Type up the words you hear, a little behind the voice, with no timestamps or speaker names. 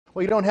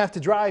Well, you don't have to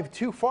drive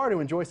too far to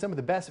enjoy some of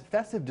the best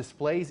festive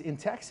displays in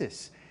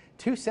Texas.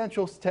 Two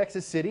central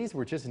Texas cities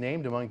were just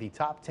named among the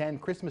top 10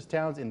 Christmas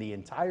towns in the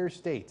entire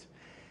state.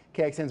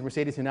 KXN's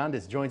Mercedes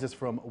Hernandez joins us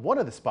from one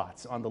of the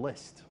spots on the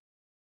list.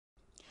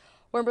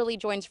 Wimberley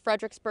joins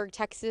Fredericksburg,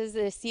 Texas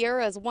this year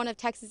as one of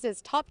Texas's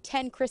top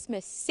 10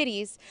 Christmas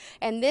cities.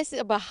 And this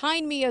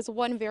behind me is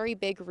one very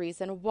big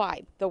reason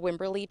why, the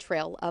Wimberley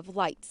Trail of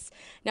Lights.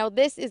 Now,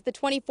 this is the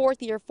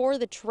 24th year for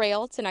the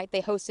trail. Tonight,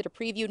 they hosted a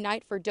preview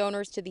night for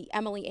donors to the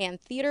Emily Ann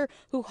Theater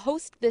who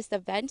host this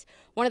event.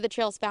 One of the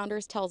trail's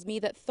founders tells me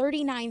that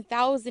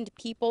 39,000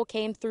 people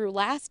came through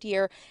last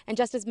year and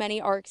just as many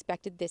are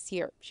expected this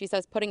year. She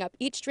says putting up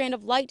each strand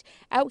of light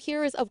out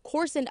here is, of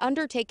course, an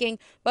undertaking,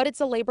 but it's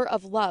a labor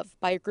of love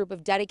by a group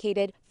of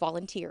dedicated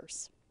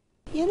volunteers.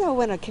 You know,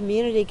 when a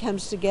community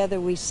comes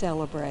together, we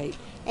celebrate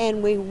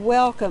and we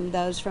welcome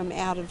those from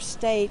out of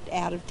state,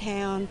 out of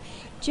town,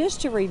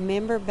 just to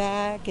remember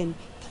back and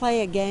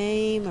play a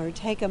game or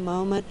take a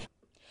moment.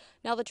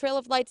 Now, the Trail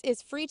of Lights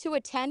is free to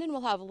attend and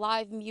will have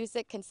live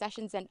music,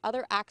 concessions, and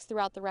other acts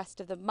throughout the rest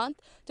of the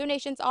month.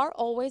 Donations are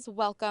always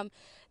welcome.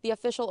 The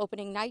official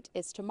opening night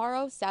is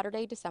tomorrow,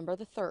 Saturday, December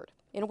the 3rd.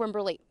 In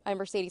Wimberley, I'm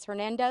Mercedes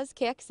Hernandez,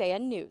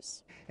 KXAN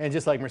News. And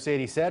just like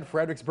Mercedes said,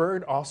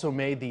 Fredericksburg also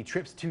made the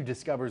Trips to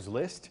Discover's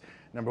list.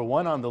 Number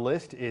one on the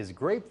list is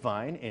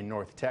Grapevine in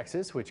North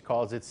Texas, which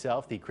calls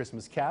itself the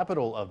Christmas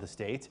capital of the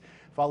state,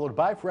 followed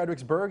by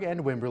Fredericksburg and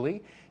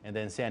Wimberley, and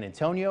then San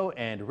Antonio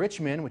and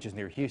Richmond, which is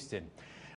near Houston.